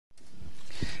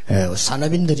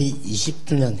산업인들이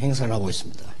 20주년 행사를 하고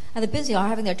있습니다. And the busy are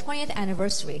having their 20th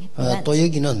anniversary event. 또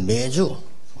여기는 매주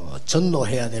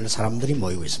전도해야 될 사람들이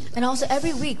모이고 있습니다. And also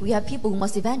every week we have people who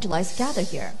must evangelize gather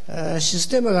here.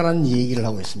 시스템에 관한 얘기를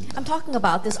하고 있습니다. I'm talking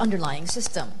about this underlying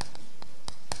system.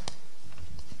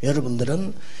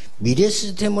 여러분들은 미래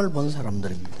시스템을 본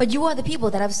사람들입니다. But you are the people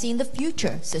that have seen the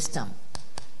future system.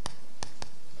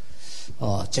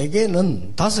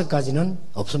 제게는 5가지는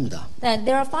없습니다. Then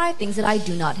there are 5 things that I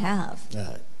do not have.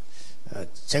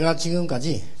 제가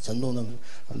지금까지 전도는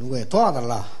누구에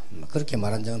도와달라 그렇게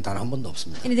말한 적은 단 한 번도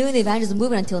없습니다. In doing the evangelism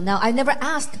movement until now, I've never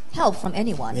asked help from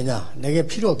anyone. 왜냐? 내게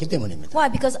필요 없기 때문입니다. Why?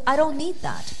 Because I don't need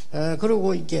that.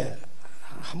 그리고 이게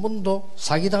한 번도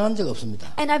사기당한 적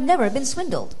없습니다. And I've never been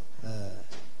swindled.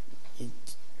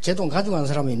 제 돈 가져간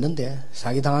사람이 있는데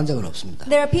사기당한 적은 없습니다.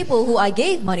 There are people who I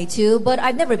gave money to, but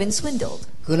I've never been swindled.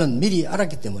 그는 미리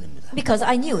알았기 때문입니다. Because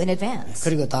I knew in advance.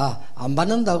 그리고 다 안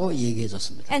받는다고 얘기해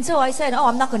줬습니다. And so I said,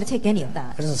 I'm not going to take any of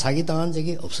that. 그래서 사기당한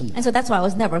적이 없습니다. And so that's why I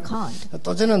was never conned.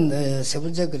 또 저는 세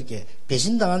번째 그렇게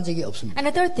배신당한 적이 없습니다. And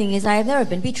the third thing is I have never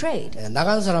been betrayed.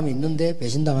 나간 사람이 있는데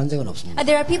배신당한 적은 없습니다. And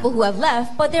there are people who have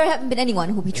left, but there haven't been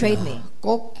anyone who betrayed me.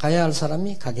 꼭 가야 할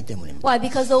사람이 가기 때문입니다. Why?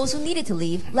 Because those who needed to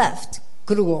leave left.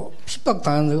 그리고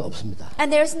핍박당한 적 없습니다.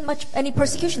 And there isn't much any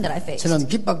persecution that I faced. 저는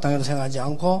핍박당해도 생각하지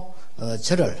않고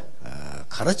저를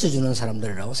가르쳐주는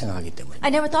사람들이라고 생각하기 때문에 I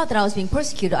never thought that I was being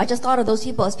persecuted. I just thought of those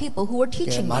people as people who were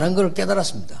teaching me. 많은 걸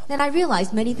깨달았습니다. Then I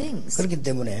realized many things. 그렇기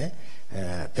때문에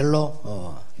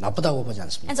별로 나쁘다고 보지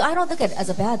않습니다. And so I don't look at it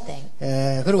as a bad thing.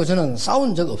 그리고 저는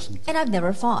싸운 적 없습니다. And I've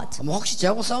never fought. 혹시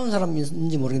저하고 싸운 사람이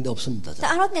있는지 모르겠는데 없습니다. So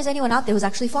I don't think there's anyone out there who's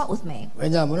actually fought with me.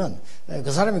 왜냐하면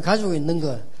그 사람이 가지고 있는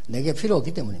거 내게 필요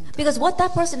없기 때문입니다. Because what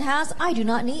that person has, I do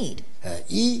not need.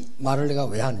 이 말을 내가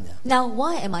왜 하느냐? Now,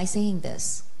 why am I saying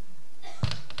this?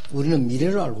 우리는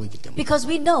미래를 알고 있기 때문에. Because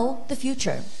we know the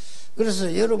future.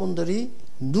 그래서 여러분들이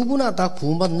누구나 다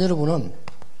구원받은 여러분은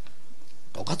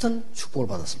똑같은 축복을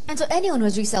받았습니다. And so anyone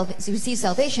who has received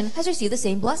salvation has received the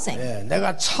same blessing.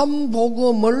 내가 참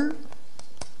복음을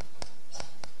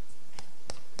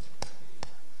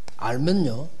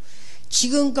알면요,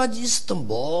 지금까지 있었던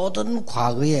모든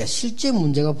과거의 실제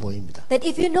문제가 보입니다. That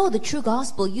if you know the true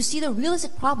gospel, you see the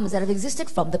realistic problems that have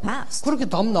existed from the past. 그렇게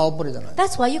답 나와버리잖아요.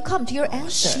 That's why you come to your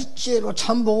answer. 실제로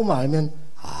참 복음을 알면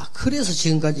그래서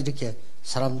지금까지 이렇게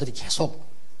사람들이 계속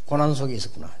고난 속에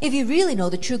있었구나. If you really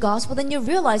know the true gospel, then you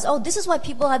realize, oh, this is why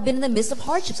people have been in the midst of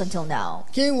hardships until now.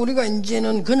 우리가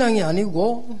이제는 그냥이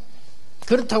아니고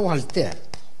그렇다고 할 때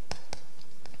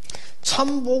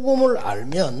참 복음을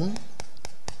알면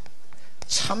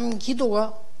참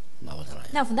기도가 나오잖아요.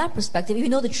 Now, from that perspective, if you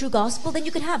know the true gospel, then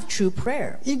you can have true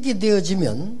prayer. 이렇게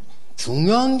되어지면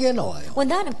중요한 게 나와요. When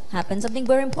that happens, something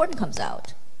very important comes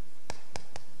out.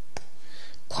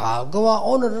 과거와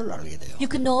오늘을 알게 돼요. You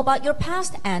can know about your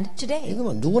past and today.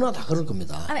 이거면 누구나 다 그럴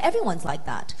겁니다. I mean, everyone's like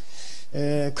that.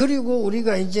 그리고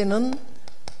우리가 이제는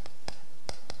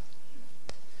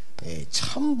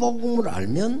참 복음을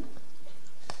알면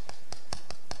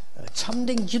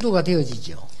참된 기도가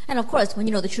되어지죠. And of course, when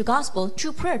you know the true gospel,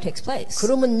 true prayer takes place.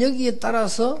 그러면 여기에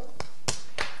따라서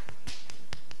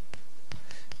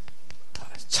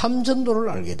참 전도를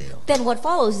알게 돼요. Then what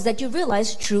follows is that you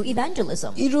realize true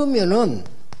evangelism. 이러면은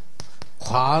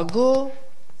과거,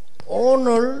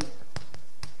 오늘,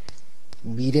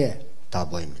 미래 다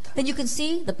보입니다. Then you can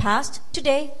see the past,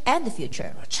 today, and the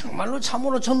future. 정말로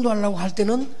참으로 전도하려고 할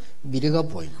때는 미래가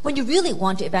보입니다. When you really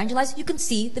want to evangelize, you can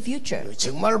see the future.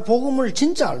 정말 복음을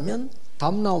진짜 알면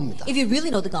답 나옵니다. If you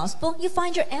really know the gospel, you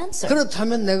find your answer.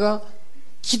 그렇다면 내가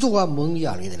기도가 뭔지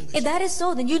알게 되는 거죠. If that is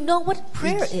so, then you know what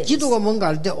prayer is. 기도가 뭔가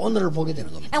알 때 오늘을 보게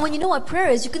되는 겁니다. And when you know what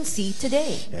prayer is, you can see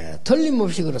today.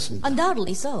 틀림없이 그렇습니다.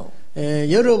 Undoubtedly so.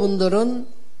 여러분들은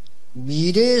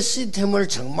미래 시스템을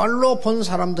정말로 본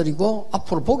사람들이고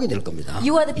앞으로 보게 될 겁니다.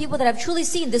 You are the people that have truly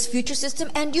seen this future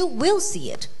system, and you will see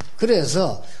it.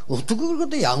 그래서 어떻게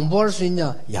그것도 양보할 수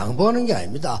있냐? 양보하는 게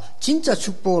아닙니다. 진짜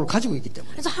축복을 가지고 있기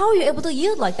때문에. And so how are you able to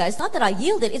yield like that? It's not that I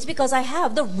yielded, it's because I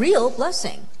have the real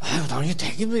blessing. 당신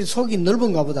되게 속이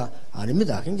넓은가 보다.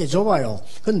 아닙니다. 굉장히 좁아요.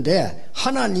 근데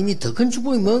하나님이 더 큰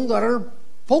축복이 뭔가를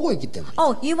보고 있기 때문에.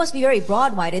 Oh, you must be very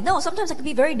broad-minded. No, sometimes I can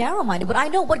be very narrow-minded, but I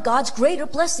know what God's greater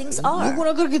blessings are.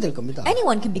 누구나 그렇게 될 겁니다.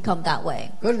 Anyone can become that way.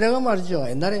 그래서 내가 말이죠.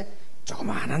 옛날에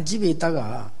조그마한 집에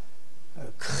있다가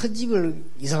큰 집을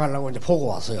이사 가려고 이제 보고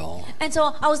왔어요. And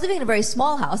so I was living in a very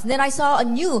small house, and then I saw a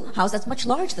new house that's much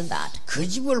larger than that. 그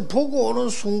집을 보고 오는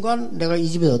순간 내가 이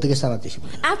집에 어떻게 살았지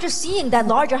싶어요. After seeing that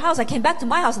larger house, I came back to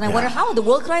my house, and I wondered how in the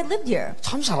world could I live here?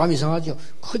 참 사람 이상하죠.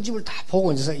 큰 집을 다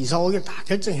보고 이제 이사 오기를 다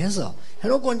결정해서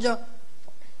해놓고 이제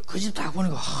그 집 딱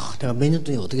보니까 내가 몇 년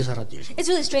동안 어떻게 살았지? It's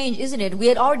really strange, isn't it? We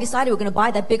had already decided we were going to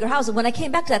buy that bigger house, and when I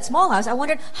came back to that small house, I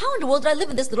wondered, how in the world did I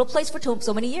live in this little place for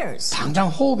so many years?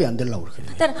 당장 호흡이 안 되려고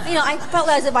그랬거든요. Then, I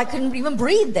felt as if I couldn't even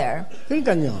breathe there.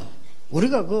 그러니까요,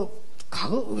 우리가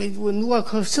과거 누가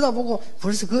쳐다보고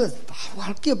벌써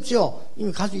할 게 없죠.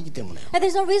 이미 가지고 있기 때문에. And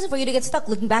there's no reason for you to get stuck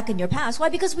looking back in your past.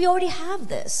 Why? Because we already have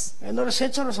this. 옛날에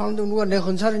새 차를 사는데 누가 내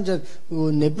헌차를 이제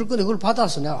내빌 건데 그걸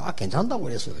받아서 내가 괜찮다고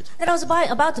그랬어요. And I was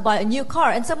about to buy a new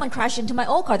car, and someone crashed into my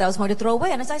old car that I was going to throw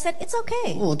away. And as I said, it's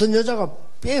okay. 어떤 여자가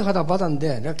빼가다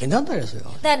받았는데 내가 괜찮다 그랬어요.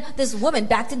 Then this woman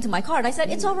backed into my car, and I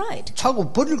said, it's all right.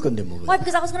 차고 버릴 건데 뭐. Why?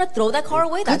 Because I was going to throw that car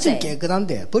away that 그치 day.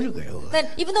 깨끗한데 버릴 거예요. Then,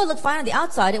 even though it looked fine on the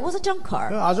outside, it was a junk car.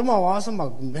 아줌마 와서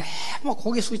막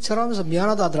고개 숙이 쳐라면서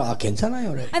미안하다 하더라. 괜찮아요.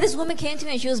 그래. And this woman came to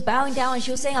me and she was bowing down and she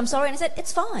was saying, I'm sorry. And I said,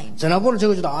 it's fine. 전화번호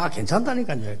적어주다.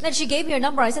 괜찮다니까요. Then she gave me her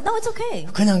number. I said, no, it's okay.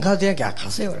 그냥 가도 돼.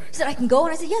 가세요. 그래. She said, I can go.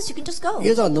 And I said, yes, you can just go.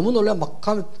 여자가 너무 놀래 막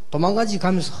가면 도망가지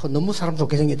가면서 너무 사람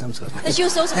좋게 생겼다면서. And she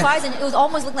was so surprised and it was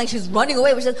almost looking like she was running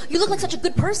away. She said, you look like such a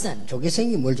good person. 좋게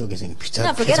생긴 뭘 좋게 생긴 피자.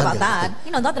 Now forget about that.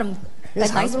 Not that I'm a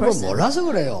nice person. 몰라서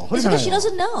그래요. It's because she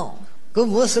doesn't know.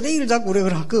 쓰레기를 잡고 그래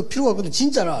필요가 없거든.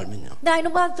 진짜를 알면요. Now I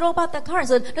know about throw about that car.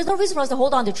 So there's no reason for us to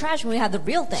hold on to trash when we have the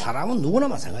real thing. 사람은 누구나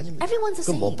마찬가지입니다. Everyone's the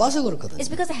same. 못 봐서 그렇거든요.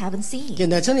 It's because they haven't seen.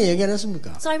 내가 전에 얘기 안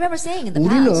했습니까? So I remember saying in the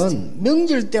past 우리는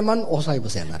명절 때만 옷 사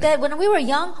입었어요. 옛날에. that when we were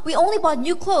young, we only bought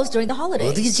new clothes during the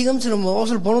holidays. 어떻게 지금처럼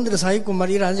옷을 보는 대로 사 입고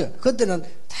말이라 하죠. 그때는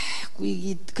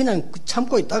그냥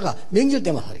참고 있다가 명절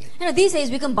때만 사게. These days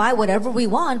we can buy whatever we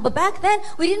want, but back then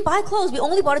we didn't buy clothes. We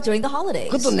only bought it during the holidays.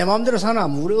 그것도 내 마음대로 사나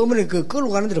우리 어머니 끌고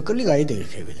가는 대로 끌리 가야 돼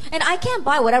이렇게. And I can't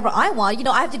buy whatever I want.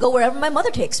 I have to go wherever my mother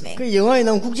takes me. 그 영화에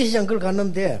나온 국제시장 끌고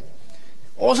갔는데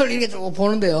옷을 이렇게 쭉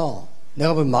보는데요.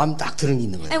 내가 보면 마음 딱 드는 게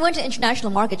있는 거예요. I went to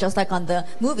international market just like on the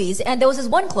movies, and there was this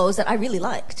one clothes that I really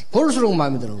liked. 볼수록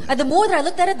마음에 드는 거예요. And the more that I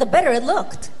looked at it, the better it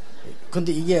looked.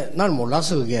 근데 이게 난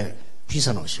몰라서 그게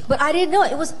비싼 옷이요. But I didn't know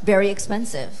it was very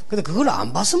expensive. 근데 그걸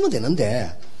안 봤으면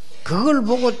되는데 그걸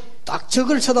보고 딱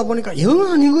저걸 쳐다보니까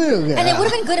영 아닌 거예요. 그게. And it would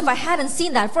have been good if I hadn't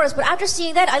seen that first. But after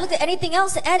seeing that, I looked at anything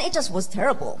else, and it just was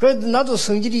terrible. 그래도 나도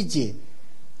성질이 있지.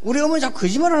 우리 어머니 자꾸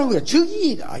거짓말하는 거예요.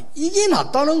 이게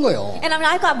낫다는 거예요. And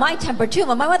I got my temper too.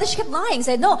 But my mother, she kept lying,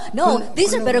 said, no,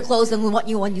 these are better clothes than what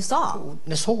you saw.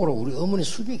 내 속으로 우리 어머니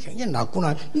수준이 굉장히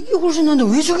낮구나. 이게 훨씬 낫는데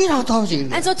왜 저게 낫다 하지?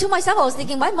 And so to myself, I was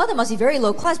thinking, my mother must be very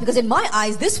low class because in my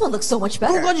eyes, this one looks so much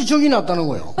better. 그까지 저기 낫다는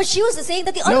거예요. But she was saying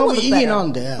that the other one looked 이게 better.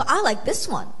 나은데. But I like this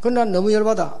one. 근데 난 너무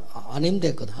열받아. 안 입면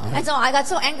됐거든. And so I got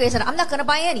so angry. I said, I'm not going to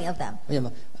buy any of them.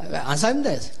 왜냐면 안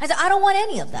사입니다 했어. I said, I don't want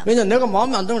any of them. 왜냐면 내가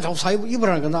마음에 안 들면 자꾸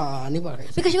입으라니까 나 안 입어라.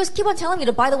 Because she was keep on telling me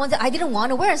to buy the ones that I didn't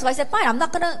want to wear. So I said, fine, I'm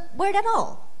not going to wear it at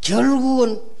all.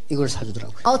 결국은 이걸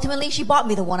사주더라고요. Ultimately, she bought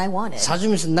me the one I wanted.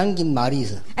 사주면서 남긴 말이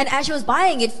있어. And as she was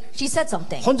buying it, she said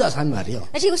something. 혼자 산 말이요.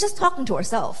 And she was just talking to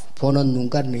herself. 보는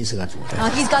눈깔이는 있어가지고.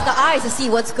 He's got the eyes to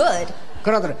see what's good.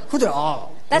 그러더래.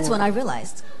 That's when I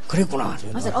realized. 그랬구나.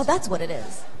 I said, oh, that's what it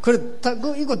is.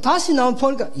 이거 다시 나온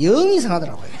보니까 영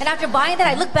이상하더라고요. And after buying that,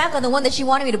 I looked back on the one that she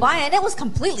wanted me to buy, and it was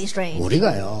completely strange.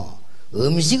 우리가요.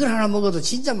 음식을 하나 먹어도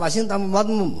진짜 맛있는 거 한번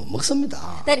맛보면 먹습니다.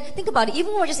 That think about it.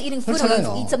 Even when we're just eating food and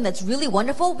그렇잖아요. we eat something that's really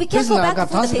wonderful, we can't 그래서 go back 내가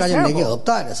to food that 다섯 tastes 가지 내게 terrible.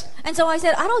 없다 그랬어. And so I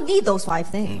said, I don't need those 5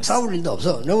 things. 싸울 일도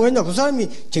없어. 왜냐 그 사람이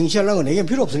쟁취하려고 내게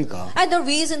필요 없으니까. I had no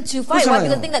reason to fight. Why?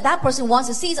 그렇잖아요. Because the thing that person wants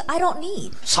to see is I don't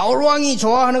need. 사울 왕이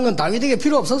좋아하는 건 다윗에게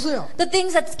필요 없었어요. The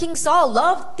things that King Saul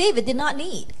loved, David did not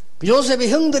need. 요셉의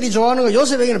형들이 좋아하는 거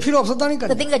요셉에게는 필요 없었다니까요.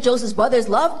 The things that Joseph's brothers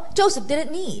loved, Joseph didn't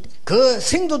need. 그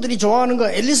생도들이 좋아하는 거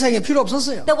엘리사에게 필요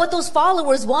없었어요. That what those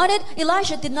followers wanted,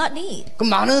 Elisha did not need. 그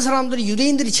많은 사람들이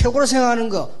유대인들이 최고로 생각하는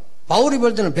거 바울이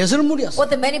볼 때는 배설물이었어. What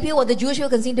the many people, what the Jewish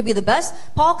people considered to be the best,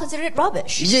 Paul considered it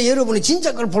rubbish. 이제 여러분이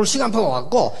진짜 걸 볼 시간표가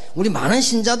왔고 우리 많은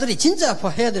신자들이 진짜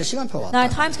해야 될 시간표가 Now, 왔다.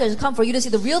 time has come for you to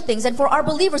see the real things and for our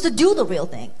believers to do the real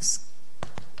things.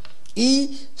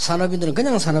 이 산업인들은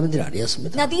그냥 산업인들이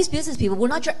아니었습니다. Now, these business people were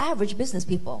not your average business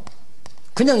people.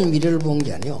 그냥 미래를 본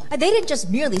게 아니요. And they didn't just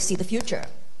merely see the future.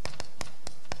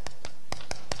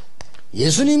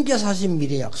 예수님께서 하신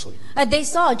미래 약속입니다. And they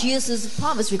saw Jesus'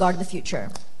 promise regarding the future.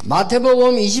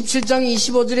 마태복음 27장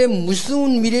 25절에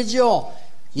무서운 미래지요.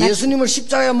 예수님을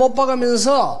십자가에 못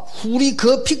박으면서 우리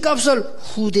그 피값을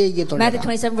후대에게 돌려라. Matthew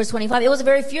 27 verse 25. It was a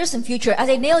very fearsome future.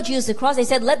 As they nailed Jesus to the cross, they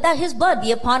said, let that his blood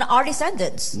be upon our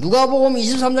descendants. 누가복음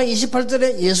 23장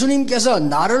 28절에 예수님께서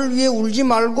나를 위해 울지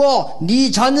말고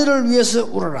네 자녀를 위해서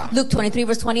울어라. Luke 23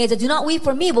 verse 28 said, do not weep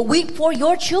for me, but weep for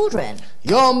your children.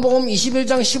 요한복음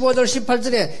 21장 15절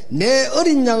 18절에 내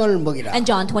어린 양을 먹이라. And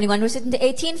John 21 verse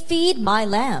 17-18, feed my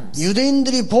lambs.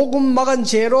 유대인들이 복음 막은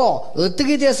죄로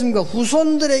어떻게 되었습니까?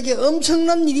 후손들이 백성들에게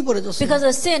엄청난 일이 벌어졌어요. Because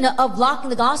of the sin of blocking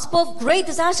the gospel, great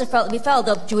disaster befell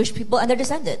the Jewish people and their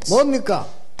descendants. 뭡니까?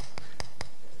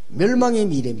 멸망의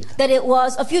미래입니다. That it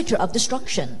was a future of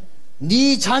destruction.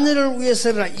 네 자녀를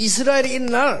위해서라 이스라엘이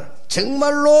일어날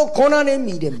정말로 고난의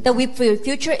미래입니다. That we for your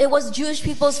future, it was Jewish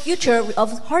people's future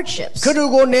of hardships.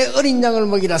 그리고 내 어린 양을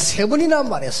먹이라 3번이나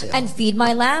말했어요. And feed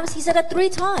my lambs, he said that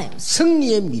 3 times.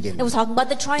 승리의 It 미래입니다. was talking about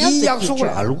the 이 triumphant 약속을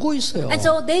future. 알고 있어요. And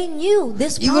so they knew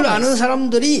this 이걸 아는 promise.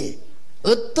 사람들이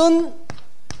어떤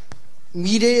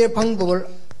미래의 방법을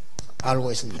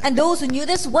알고 있습니다. And those who knew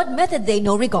this, what method they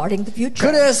know regarding the future.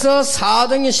 그래서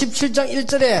사도행전 17장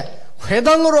 1절에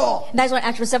회당으로, That's why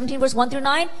Acts 17 verse 1 through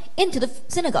 9 into the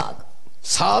synagogue.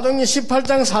 사도행전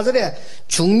 18장 4절에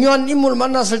중요한 인물을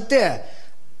만났을 때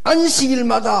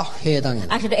안식일마다 회당에,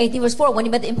 Acts 18 verse 4, when he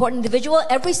met the important individual,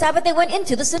 every Sabbath they went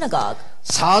into the synagogue.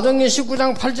 사도행전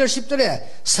 19장 8절 10절에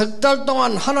석 달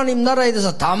동안 하나님 나라에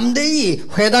대해서 담대히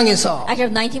회당에서,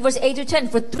 Acts 19 verse 8 to 10,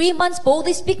 for 3 months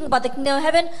boldly speaking about the kingdom of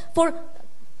heaven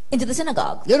into the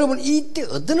synagogue. 여러분 이때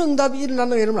어떤 응답이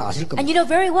일어나는 거 여러분 아실 겁니다. And you know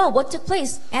very well what took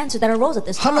place, answer that arose at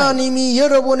this time. 하나님이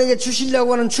여러분에게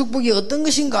주시려고 하는 축복이 어떤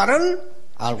것인가를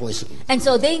알고 있습니다. And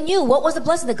so they knew what was the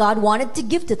blessing that God wanted to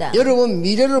give to them. 여러분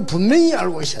미래를 분명히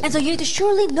알고 있어야 And 돼요. so you need to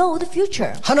surely know the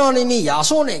future. 하나님이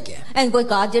야손에게, And what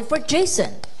God did for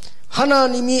Jason.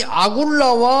 하나님이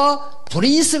아굴라와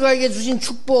브리스가에게 주신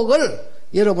축복을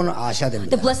여러분은 아셔야 The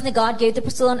됩니다. blessing that God gave to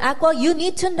Priscilla and Aquila, you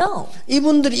need to know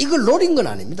이분들이 이걸 노린 건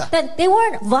아닙니다. that they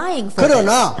weren't vying for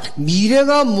그러나 this.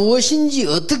 미래가 무엇인지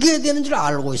어떻게 해야 되는지를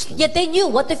알고 있습니다. Yet they knew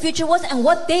what the future was and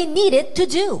what they needed to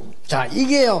do. 자,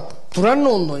 이게요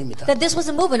두란노 운동입니다. That this was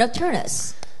a movement of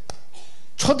Turnus.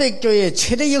 초대교회의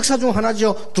최대 역사 중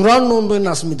하나죠. 두란노 운동이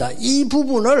났습니다. 이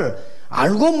부분을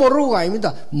알고 모르고가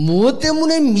아닙니다. 무엇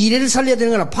때문에 미래를 살려야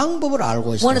되는가 방법을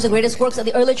알고 One of the 있어요. greatest works of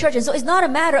the early church. And so it's not a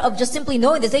matter of just simply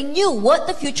knowing this. They knew what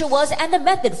the future was and the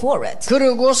method for it.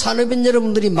 그리고 산업인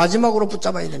여러분들이 마지막으로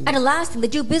붙잡아야 됩니다. And the last thing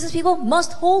that you business people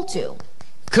must hold to.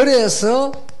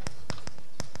 그래서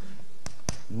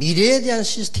미래에 대한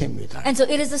시스템입니다. And so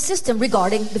it is a system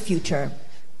regarding the future.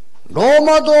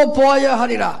 로마도 보아야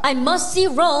하리라. I must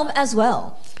see Rome as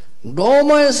well.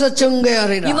 로마에서 증거해야 You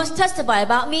하리라. must testify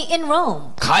about me in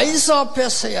Rome. 가이사 앞에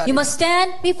서야 You 하리라. must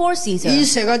stand before Caesar. 이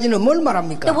세 가지는 뭘 Then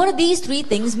말합니까? what do these 3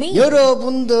 things mean?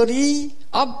 여러분들이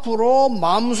앞으로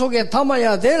마음속에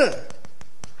담아야 될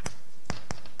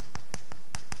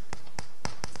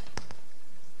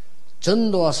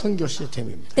전도와 선교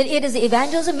시스템입니다. That it is the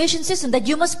evangelism mission system that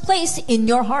you must place in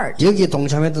your heart. 여기에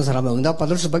동참했던 사람은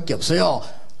응답받을 수밖에 없어요.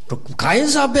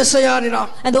 가인사 앞에 서야 하리라.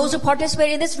 And those who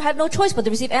participate in this have no choice but to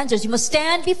receive answers. You must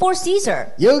stand before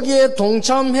Caesar. 여기에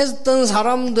동참했던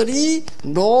사람들이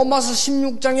로마서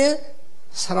 16장의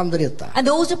사람들이었다. And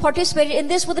those who participated in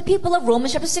this were the people of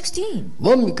Romans chapter 16.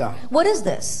 뭡니까? What is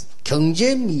this?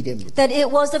 경제 미래입니다. That it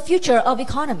was the future of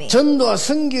economy. 전도와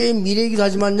선교의 미래이기도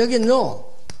하지만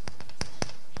여기는요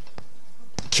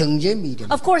경제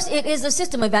미래입니다. Of course, it is the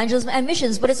system of evangelism and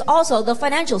missions, but it's also the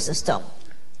financial system.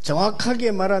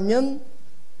 정확하게 말하면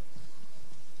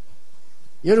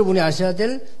여러분이 아셔야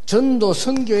될 전도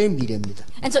선교의 미래입니다.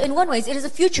 And so in one way, it is a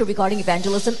future regarding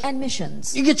evangelism and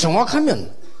missions. 이게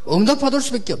정확하면 응답받을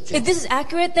수밖에 없죠. If this is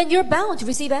accurate, then you're bound to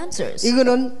receive answers.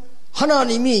 이거는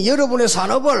하나님이 여러분의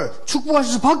산업을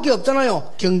축복하실 수밖에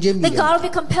없잖아요. 경제 Then 미래. God will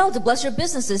be compelled to bless your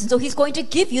businesses, and so He's going to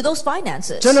give you those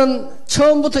finances. 저는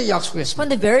처음부터 약속했습니다. From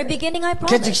the very beginning, I 개척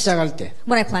promised 시작할 때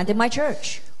when I planted my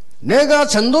church. 내가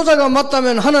전도자가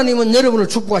맞다면 하나님은 여러분을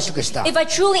축복하실 것이다. If I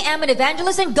truly am an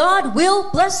evangelist, then God will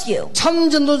bless you. 참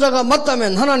전도자가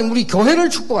맞다면 하나님 우리 교회를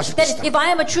축복하실 That 것이다. if I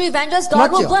am a true evangelist, God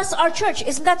will 맞죠? bless our church.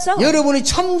 Isn't that so? 여러분이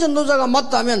참 전도자가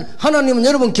맞다면 하나님은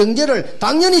여러분 경제를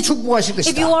당연히 축복하실 If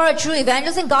you 것이다. are a true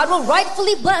evangelist, then God will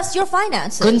rightfully bless your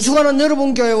finances. 건축하는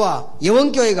여러분 교회와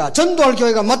예원교회가 전도할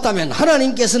교회가 맞다면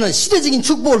하나님께서는 시대적인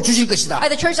축복을 주실 것이다. Are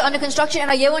the church under construction and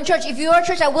our Yewon church? If you are a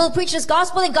church that will preach this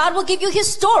gospel, then God will give you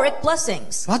historic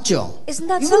blessings. 맞죠?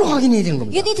 Isn't that 이걸 so? 확인해야 되는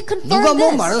겁니다. You need to confirm 누가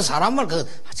뭐 this. 말해도 사람 말 그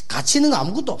가치 있는 거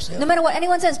아무것도 없어요. No matter what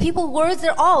anyone says, people's words,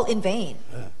 they're all in vain.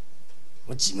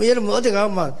 뭐 여러분 어디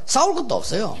가면 막 싸울 것도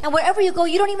없어요. And wherever you go,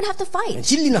 you don't even have to fight.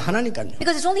 진리는 하나니까요.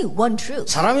 Because there's only one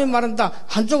truth. 사람의 말은 다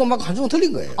한쪽은 맞고 한쪽은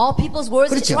틀린 거예요. All people's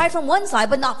words is 그렇죠. right from one side,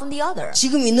 but not from the other.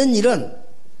 지금 있는 일은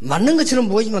맞는 것처럼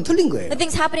보이지만 틀린 거예요. The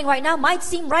things happening right now might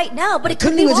seem right now, but it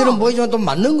could be 틀린 것처럼 wrong. 보이지만 또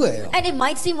맞는 거예요. And it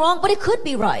might seem wrong, but it could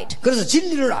be right. 그래서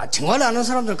진리를 정말 아는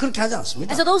사람들은 그렇게 하지 않습니다.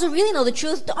 And so those who really know the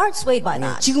truth aren't swayed by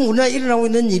that. 지금 우리나라에 일어나고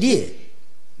있는 일이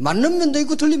맞는 면도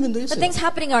있고 틀린 면도 The 있어요. things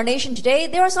happening in our nation today,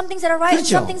 there are some things that are right and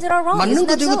그렇죠. some things that are wrong. 맞는 Isn't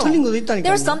that 것도 있고 so? 틀린 것도 있다니까요.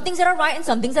 There are some things that are right and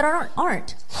some things that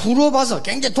aren't. 후로 봐서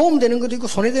굉장히 도움되는 것도 있고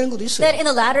손해되는 것도 있어요. That in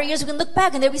the latter years we can look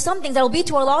back and there'll be some things that will be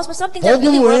to our loss, but some things that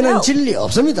really 복음 will 외에는 help. 진리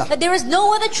없습니다. That there is no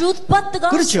other truth but the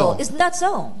gospel. 그렇죠. Isn't that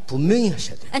so? 분명히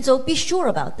하셔야 돼요. And so be sure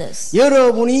about this.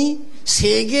 여러분이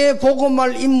세계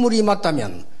복음할 인물이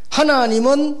맞다면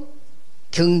하나님은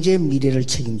경제 미래를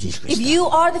책임지실 If 것이다. you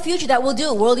are the future that will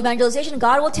do world evangelization,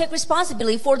 God will take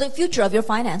responsibility for the future of your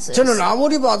finances. 저는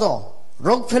아무리 봐도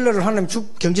록펠러를 하나님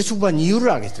경제 축복한 이유를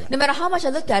알겠어요. No matter how much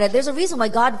I looked at it, there's a reason why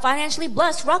God financially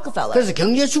blessed Rockefeller. 그래서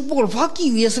경제 축복을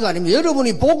받기 위해서가 아닙니다.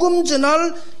 여러분이 복음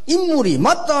전할 인물이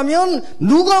맞다면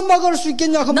누가 막을 수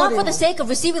있겠냐 그 Not for 말이에요. the sake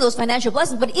of receiving those financial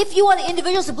blessings, but if you are the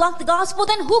individuals to block the gospel,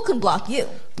 then who can block you?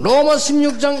 로마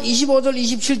 16장 25절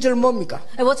 27절 뭡니까?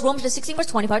 And what's Romans 16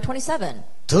 verse 25, 27?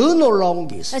 더 놀라운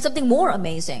게 있어요. And something more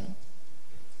amazing.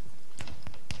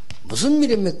 무슨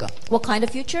미래입니까? What kind of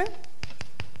future?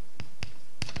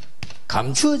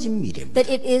 감추어진 미래입니다.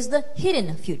 That it is the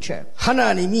hidden future.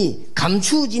 하나님이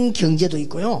감추어진 경제도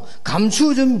있고요.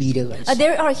 감추어진 미래가 있어요.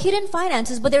 There are hidden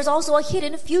finances, but there's also a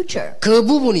hidden future. 그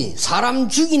부분이 사람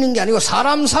죽이는 게 아니고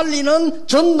사람 살리는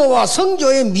전도와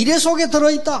성교의 미래 속에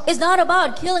들어있다. It's not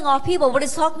about killing off people, but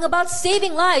it's talking about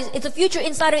saving lives. It's a future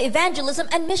inside of evangelism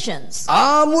and missions.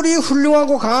 아무리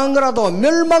훌륭하고 강한 거라도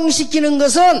멸망시키는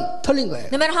것은 틀린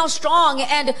거예요. No matter how strong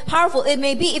and powerful it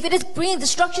may be, if it is bringing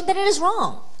destruction, then it is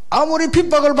wrong. 아무리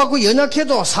핍박을 받고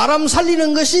연약해도 사람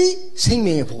살리는 것이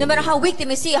생명의 복음. No matter how weak they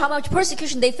may see, how much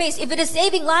persecution they face, if it is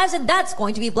saving lives, then that's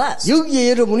going to be blessed.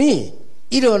 여기에 여러분이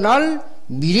일어날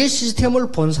미래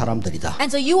시스템을 본 사람들이다. And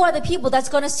so you are the people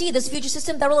that's going to see this future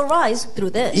system that will arise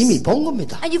through this. 이미 본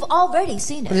겁니다. And you've already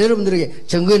seen 그래서 it. 여러분들에게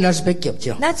증거에 날 수밖에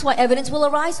없죠. That's why evidence will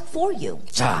arise for you.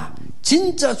 자,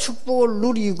 진짜 축복을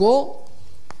누리고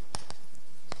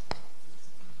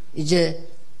이제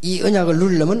이 언약을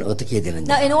누리려면 어떻게 해야 되느냐?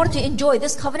 Now, in order to enjoy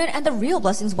this covenant and the real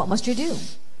blessings, what must you do?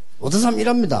 어떤 사람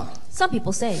이랍니다. Some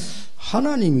people say,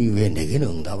 하나님이 왜 내게는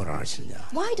응답을 안 하시느냐?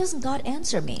 why doesn't God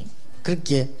answer me?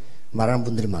 그렇게 말하는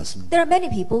분들이 많습니다. There are many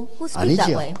people who speak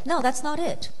that 아니지요. way. No, that's not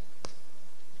it.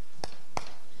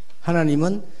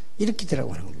 하나님은 이렇게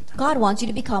되라고 하는 겁니다. God wants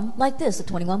you to become like this, the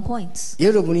 21 points.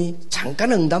 여러분이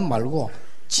잠깐 응답 말고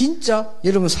진짜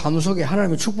여러분 삶 속에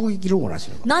하나님의 축복이 있기를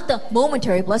원하시는 거예요. Not the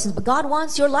momentary blessings, but God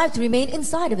wants your life to remain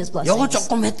inside of His blessings. 요거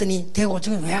조금 했더니 되고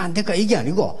저건 왜 안 될까 이게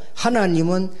아니고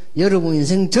하나님은 여러분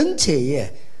인생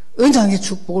전체에 은장의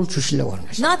축복을 주시려고 하는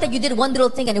것입니다. Not that you did one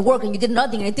little thing and it worked and you did another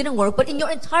thing and it didn't work, but in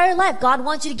your entire life, God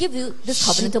wants you to give you this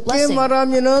covenant of 쉽게 blessing.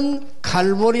 말하면은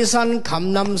갈보리산,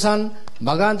 감남산,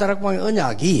 마가다락방의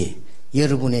언약이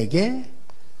여러분에게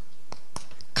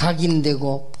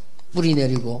각인되고 뿌리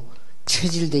내리고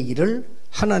체질되기를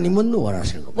하나님은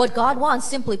원하시는 겁니다. What God wants,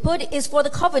 simply put, is for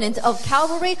the covenant of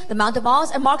Calvary, the Mount of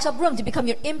Olives, and marks up room to become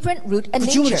your imprint, root, and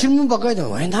지금부터 nature. 질문 바꿔야 돼요.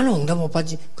 왜 나는 응답 못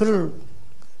받지? 그럴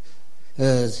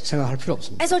생각할 필요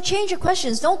없습니다. And so change your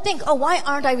questions. Don't think, oh, why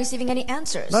aren't I receiving any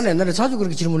answers? 나는 옛날에 자주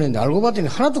그렇게 질문했는데 알고 봤더니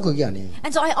하나도 그게 아니에요.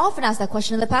 And so I often ask that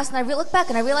question in the past, and I look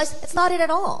back and I realize it's not it at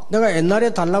all. 내가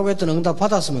옛날에 달라고 했던 응답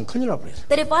받았으면 큰일 날 뻔했어요.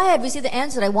 That if I had received the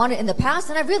answer that I wanted in the past,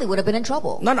 then I really would have been in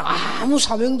trouble. 나는 아무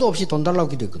사명도 없이 돈 달라고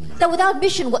기도했거든요. That without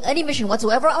any mission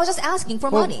whatsoever, I was just asking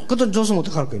for money. 그 돈 줬으면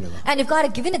어떡할 거예요 내가. And if God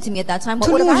had given it to me at that time, what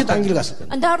would 틀림없이 have 딴 길 happened? 갔을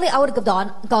거예요. Undoubtedly, I would have gone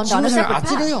down a 지금 separate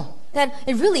아찔해요. path. That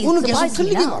it really 오늘 계속 surprises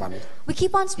me 틀리게 now. 말합니다. We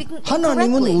keep on speaking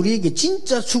하나님은 incorrectly. 우리에게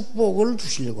진짜 축복을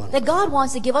주시려고 하는 That God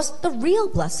wants to give us the real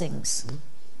blessings.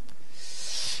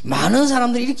 많은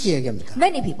사람들이 이렇게 얘기합니다.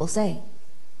 Many people say,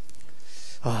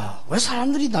 왜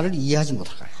사람들이 나를 이해하지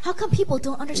못할까요? how come people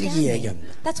don't understand 이렇게 me?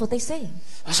 얘기합니다. That's what they say.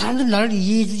 사람들이 나를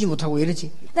이해해주지 못하고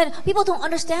이러지. That people don't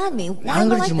understand me. Why 많은 am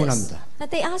걸 I like this? 질문합니다. That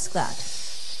they ask that.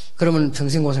 그러면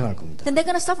평생 고생할 겁니다. Then they're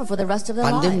going to suffer for the rest of their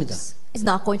안 됩니다. lives. It's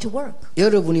not going to work.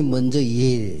 여러분이 먼저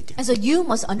이해해야 돼요. And so you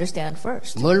must understand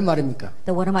first. 뭘 말입니까?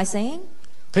 That what am I saying?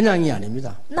 그냥이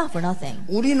아닙니다. Not for nothing.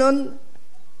 우리는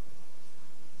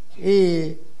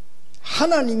이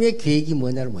하나님의 계획이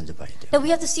뭐냐를 먼저 봐야 돼요. That we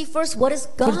have to see first what is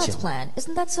God's 그렇죠. plan.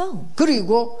 Isn't that so?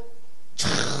 그리고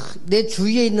내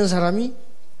주위에 있는 사람이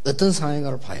어떤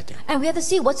상황인가를 봐야 돼요. And we have to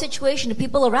see what situation the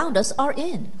people around us are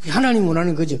in. 하나님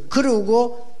원하는 거죠.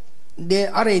 그리고 내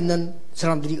아래에 있는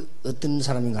사람들이 어떤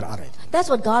사람인가를 알아야 돼요. That's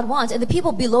what God wants. And the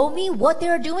people below me, what they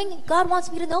are doing, God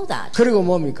wants me to know that. 그리고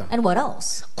뭡니까? And what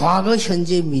else? 과거,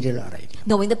 현재, 미래를 알아야 돼요.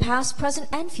 Knowing the past, present,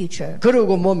 and future.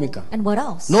 그리고 뭡니까? And what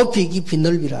else? 높이, 깊이,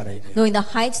 넓이를 알아야 돼요. Knowing the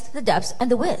heights, the depths,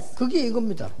 and the width. 그게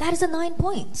이겁니다. That is the 9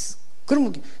 points.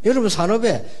 그러면 여러분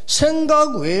산업에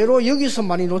생각 외로 여기서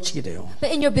많이 놓치게 돼요.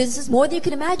 But in your business, more than you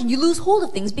can imagine, you lose hold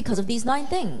of things because of these 9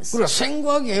 things. 그러니까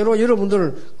생각 외로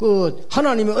여러분들 그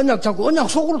하나님의 언약 잡고 언약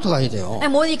속으로 들어가야 돼요. And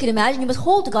more than you can imagine, you must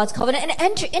hold to God's covenant and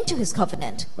enter into His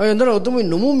covenant. 너는 어떤 분이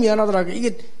너무 미안하더라.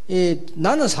 이게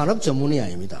나는 산업 전문이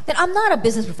아닙니다. Then I'm not a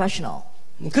business professional.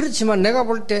 그렇지만 내가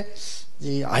볼 때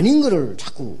아닌 거를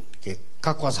자꾸 이렇게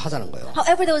갖고 와서 하자는 거예요.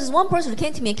 However, there was this one person who came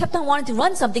to me and kept on wanting to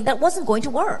run something that wasn't going to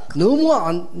work. 너무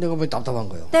내가 보기 답답한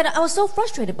거예요. Then I was so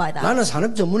frustrated by that. 나는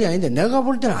산업 전문이 아닌데 내가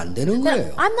볼 때는 안 되는 Then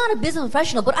거예요. I'm not a business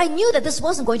professional, but I knew that this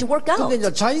wasn't going to work out. 근데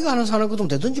이제 자기가 하는 산업 그럼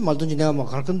되든지 말든지 내가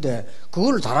막 할 건데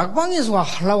그걸 다락방에서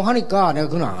하려고 하니까 내가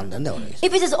그건 안 된다고 그랬어요.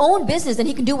 If it's his own business, then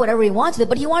he can do whatever he wants with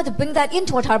it. But he wanted to bring that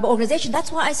into our type of organization.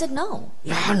 That's why I said no.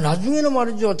 야, 나중에는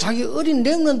말이죠. 자기 어린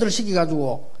렘넌트를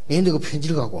시켜가지고 얘네들 그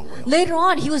편지를 갖고 온 거예요. Later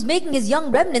on, he was making his young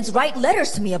remnants write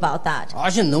letters to me about that.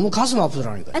 너무 가슴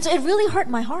아프더라니까요. And so it really hurt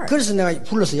my heart. 그래서 내가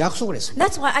불러서 약속을 했습니다.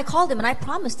 That's why I called him and I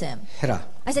promised him. 해라.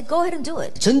 I said, go ahead and do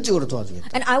it. 전적으로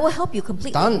도와주겠다. And I will help you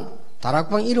completely. 단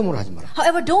다락방 이름으로 하지 마라.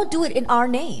 However, don't do it in our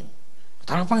name.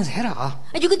 다락방에서 해라.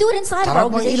 And you can do it inside of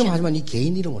our 다락방 이름 organization. 하지만 네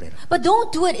개인 이름으로 해라. But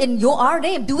don't do it in our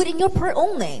name. Do it in your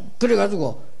own name.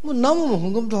 그래가지고 뭐 남으면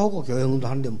헌금도 하고 교회 헌금도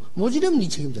하는데 모지려면 네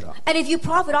책임져라. And if you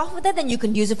profit off of that, then you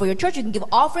can use it for your church. You can give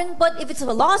offering. But if it's a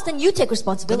loss, then you take 근데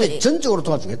responsibility. 전적으로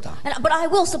도와주겠다. But I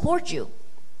will support you.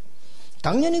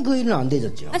 당연히 그 일은 안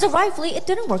되졌죠. And so rightfully, it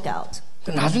didn't work out.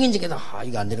 나중에 이제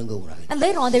이거 안 되는 거구나. And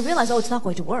later on, they realized, oh, it's not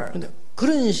going to work. 근데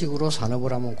그런 식으로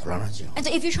산업을 하면 곤란하죠. And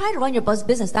so if you try to run your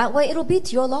business that way, it'll be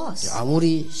to your loss.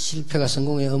 아무리 실패가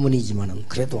성공의 어머니지만은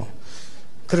그래도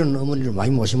그런 어머니를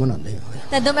많이 모시면 안 돼요.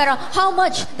 That no matter how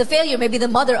much the failure may be the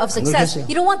mother of success,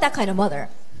 you don't want that kind of mother.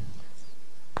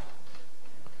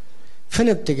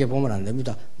 편협되게 보면 안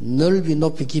됩니다. 넓이,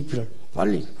 높이, 깊이를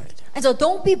빨리 봐야 돼요. And so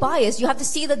don't be biased. You have to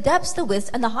see the depths, the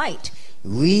width, and the height.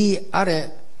 위,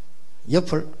 아래,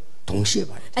 옆을 동시에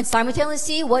봐야 돼요. And simultaneously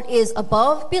see what is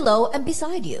above, below, and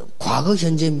beside you. 과거,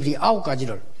 현재, 미래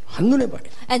 9가지를 한눈에 봐야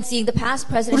돼요. And seeing the past,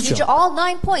 present, and 그렇죠. future, all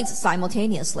 9 points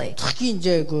simultaneously. 특히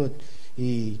이제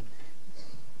이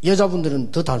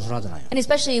여자분들은 더 단순하잖아요. And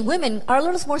especially women are a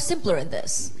little more simpler in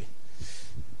this.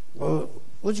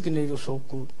 어저께 내려서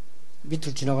그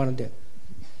밑을 지나가는데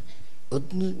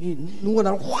누가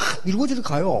나를 확 밀고 저리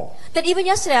가요. That even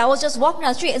yesterday I was just walking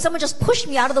down the street and someone just pushed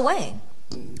me out of the way.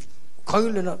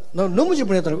 가길래 나 넘어질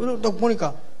뻔했더라고요. 딱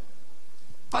보니까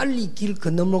빨리 길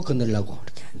건너려고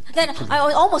이렇게. Then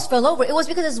I almost fell over. It was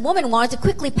because this woman wanted to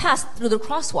quickly pass through the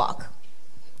crosswalk.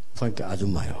 보니까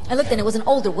아줌마요. I looked and it was an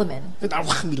older woman. 날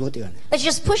확 밀고 뛰어가네. That she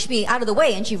just pushed me out of the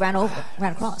way and she ran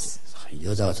across.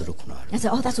 여자가 저렇구나. I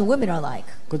said, oh, that's what women are like.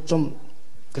 그래도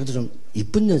좀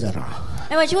이쁜 여자라.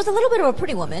 And when she was a little bit of a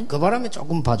pretty woman, 그 바람에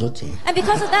조금 봐줬지. and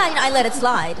because of that, I let it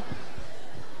slide.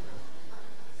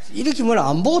 이렇게 뭘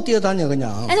안 보고 뛰어다녀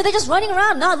그냥. And so they're just running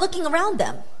around, not looking around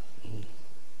them.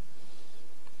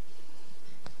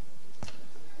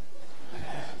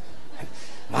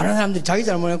 많은 사람들이 자기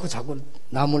잘못했고 자꾸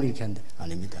남을 이렇게 하는데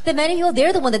아닙니다. The many people,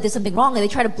 they're the one that did something wrong and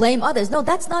they try to blame others. No,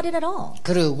 that's not it at all.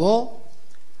 그리고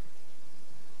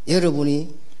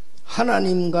여러분이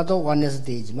하나님과도 원네스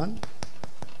되지만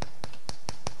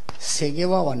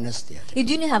세계와 원네스 돼야 돼요. You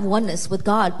do not have oneness with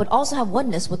God, but also have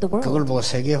oneness with the world. 그걸 보고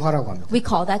세계화라고 합니다. We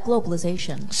call that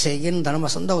globalization. 세계는 단어만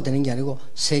쓴다고 되는 게 아니고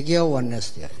세계와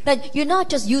원네스 돼야 돼요. That you're not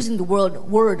just using the word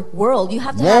world. You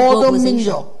have to have 모든 globalization.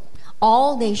 민족,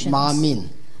 All nations, 만민,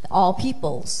 all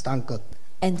peoples, 땅끝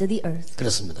end of the earth.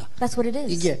 그렇습니다. That's what it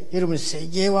is. 이게 여러분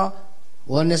세계와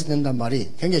원네스 된단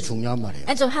말이 굉장히 중요한 말이에요.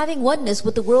 And so having oneness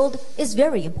with the world is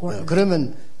very important.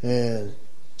 그러면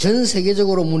전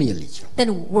세계적으로 문이 열리죠.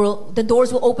 Then the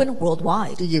doors will open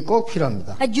worldwide. 이게 꼭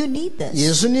필요합니다. And you need this.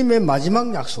 예수님의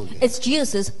마지막 약속이에요. It's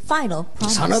Jesus' final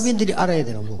promise. 산업인들이 알아야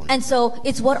되는 부분. And so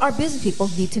it's what our business people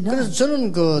need to know. 그래서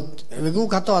저는 외국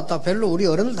갔다 왔다 별로 우리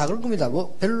어른들 다 그럴 겁니다.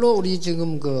 별로 우리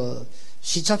지금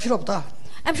시차 필요 없다.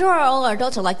 I'm sure all our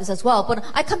adults are like this as well. But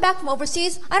I come back from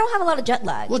overseas, I don't have a lot of jet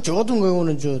lag. 저 같은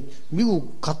경우는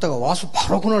미국 갔다가 와서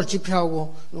바로 그날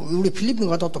집회하고 우리 필리핀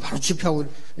갔다 또 바로 집회하고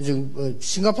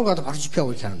싱가포르 갔다 바로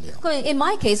집회하고 이렇게 하는데요. In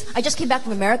my case, I just came back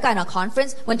from America and a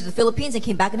conference, went to the Philippines and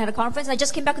came back and had a conference, and I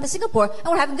just came back into Singapore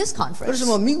and we're having this conference.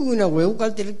 그래서 미국이나 외국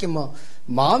갈 때 이렇게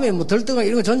마음에 들뜨거나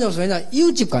이런 거 전혀 없어요. 그냥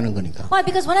이웃집 가는 거니까. Why?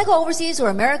 Because when I go overseas or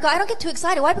America, I don't get too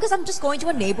excited. Why? Because I'm just going to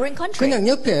a neighboring country. 그냥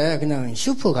옆에 그냥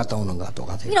슈퍼 갔다 오는 거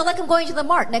똑같아요. You know, like I'm going to the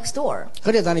mart next door.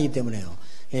 그래 다니기 때문에요.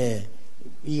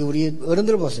 이 우리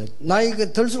어른들 보세요.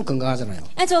 나이가 들수록 건강하잖아요.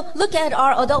 And so look at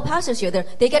our adult pastors here.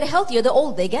 They get healthier the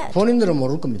older they get. 본인들은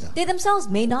모를 겁니다. They themselves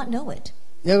may not know it.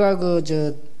 내가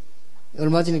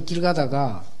얼마 전에 길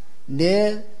가다가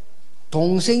내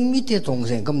동생 밑에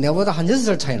동생. 그럼 내보다 한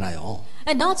 6살 차이 나요.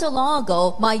 And not so long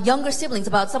ago, my younger siblings,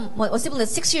 a sibling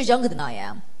that's 6 years younger than I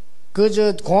am.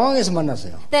 공항에서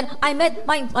만났어요. Then I met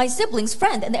my sibling's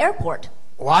friend in the airport.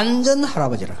 완전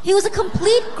할아버지라. He was a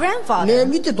complete grandfather. 내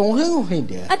밑에 동생은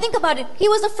회인데. I think about it. He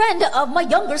was a friend of my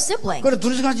younger sibling. 그래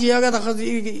둘이서 같이 이야기하다가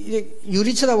이렇게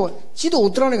유리 쳐다보고 지도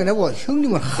웃더라니까 내가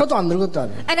형님은 하나도 안 늙었다.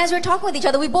 And as we were talking with each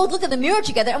other, we both looked at the mirror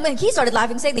together, and when he started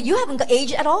laughing, saying that you haven't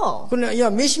aged at all. 그래 야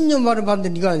몇십 년 만에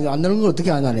봤는데 네가 안 늙은 걸 어떻게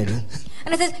아냐는.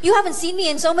 And I said, you haven't seen me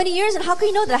in so many years, and how can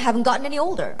you know that I haven't gotten any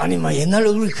older? 아니 막 옛날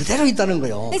얼굴이 그대로 있다는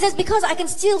거요. He says, because I can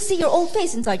still see your old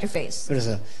face inside your face.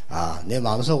 그래서 내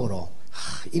마음속으로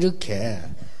이렇게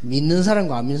믿는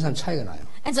사람과 안 믿는 사람 차이가 나요.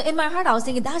 And so in my heart I was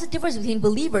thinking that's the difference between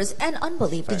believers and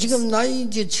unbelievers. 지금 나이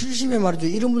이제 70에 말이죠.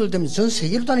 이런 분들 때문에 전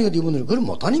세계로 다니거든 이분들. 그걸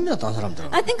못 다닙니다. 다른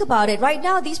사람들은. I think about it. Right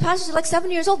now these pastors are like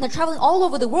 7 years old and they're traveling all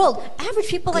over the world.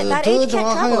 Average people like that age can't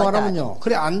travel like that.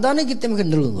 그래 안 다니기 때문에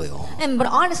늙은 거예요. But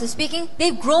honestly speaking,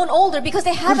 they've grown older because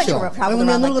they haven't traveled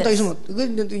around like this.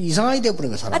 이상하게 돼버린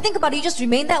거야 사람. I think about it. You just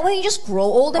remain that way. You just grow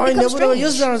old and become strange.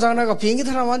 6살 장나가 비행기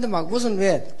타라고 하는데 막 무슨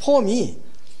왜 폼이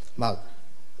막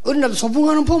어린아이도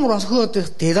소풍하는 폼으로 와서 그거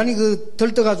대단히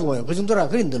들떠가지고요. 그 정도라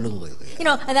그리 늙은 거예요. You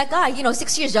know, and that guy, 6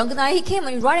 years younger than I, he came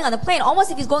and he was riding on the plane almost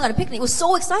if he's going on a picnic. He was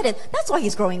so excited. That's why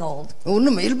he's growing old.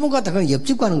 오늘 일본 갔다 그냥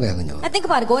옆집 가는 거야 그냥. I think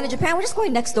about it. Going to Japan, we're just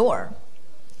going next door.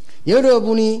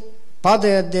 여러분이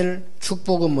받아야 될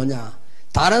축복은 뭐냐?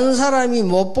 다른 사람이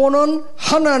못 보는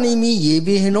하나님이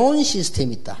예비해 놓은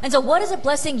시스템이 있다. And so what is a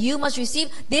blessing you must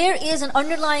receive? There is an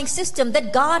underlying system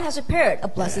that God has prepared, a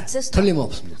blessed system.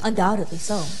 틀림없습니다. Undoubtedly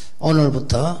so.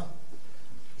 오늘부터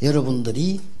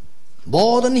여러분들이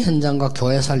모든 현장과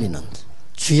교회 살리는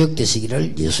주역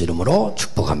되시기를 예수 이름으로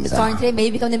축복합니다. Starting today, may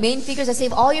you become the main figures that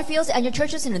save all your fields and your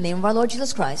churches in the name of our Lord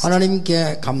Jesus Christ.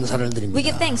 하나님께 감사를 We 드립니다.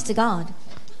 give thanks to God.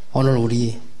 오늘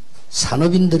우리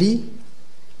산업인들이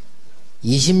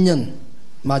 20년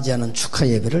맞이하는 축하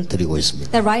예배를 드리고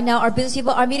있습니다. That right now our business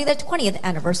people are meeting their 20th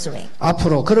anniversary.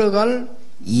 앞으로 걸어갈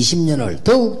 20년을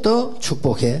더욱더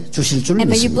축복해 주실 줄 And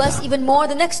may you 믿습니다. bless even more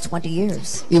the next 20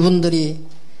 years. 이분들이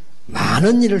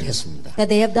많은 일을 했습니다. That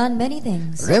they have done many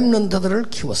things.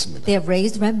 렘넌트들을 키웠습니다. They have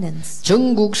raised remnants.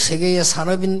 전국 세계의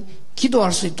산업인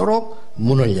기도할 수 있도록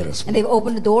문을 And 열었습니다. they've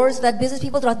opened the doors so that business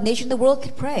people throughout the nation, the world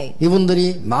could pray.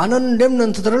 이분들이 많은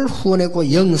렘넌트들을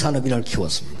후원했고 영산업인을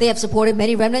키웠습니다. They have supported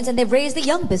many remnants and they've raised the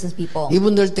young business people.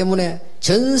 이분들 때문에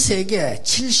전 세계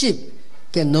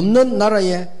 70개 넘는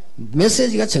나라에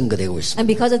메시지가 전거되고 있습니다. And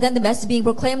because of them, the message is being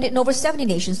proclaimed in over 70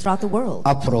 nations throughout the world.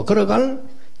 앞으로 걸어갈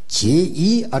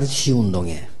제2 RTC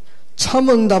운동에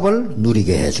참응답을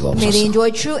누리게 May they 해주옵소서.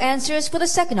 enjoy true answers for the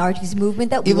second RTC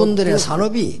movement that we will 이분들의 do.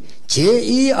 산업이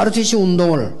제2 RTC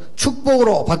운동을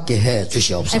축복으로 받게 해 And for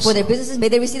주시옵소서. their businesses, may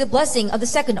they receive the blessing of the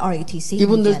second RUTC.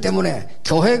 이분들 movement. 때문에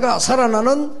교회가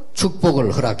살아나는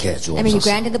축복을 허락해 And may you 주옵소서.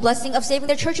 grant them the blessing of saving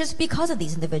their churches because of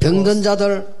these individuals. 병든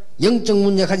자들, 영적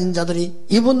문제 가진 자들이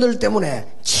이분들 때문에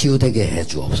치유되게 해 May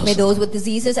주옵소서. those with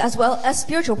diseases as well as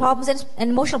spiritual problems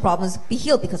and emotional problems be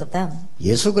healed because of them.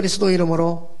 예수 그리스도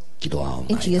이름으로 In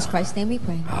기도하옵나이다. Jesus Christ's name we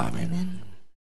pray. Amen. Amen.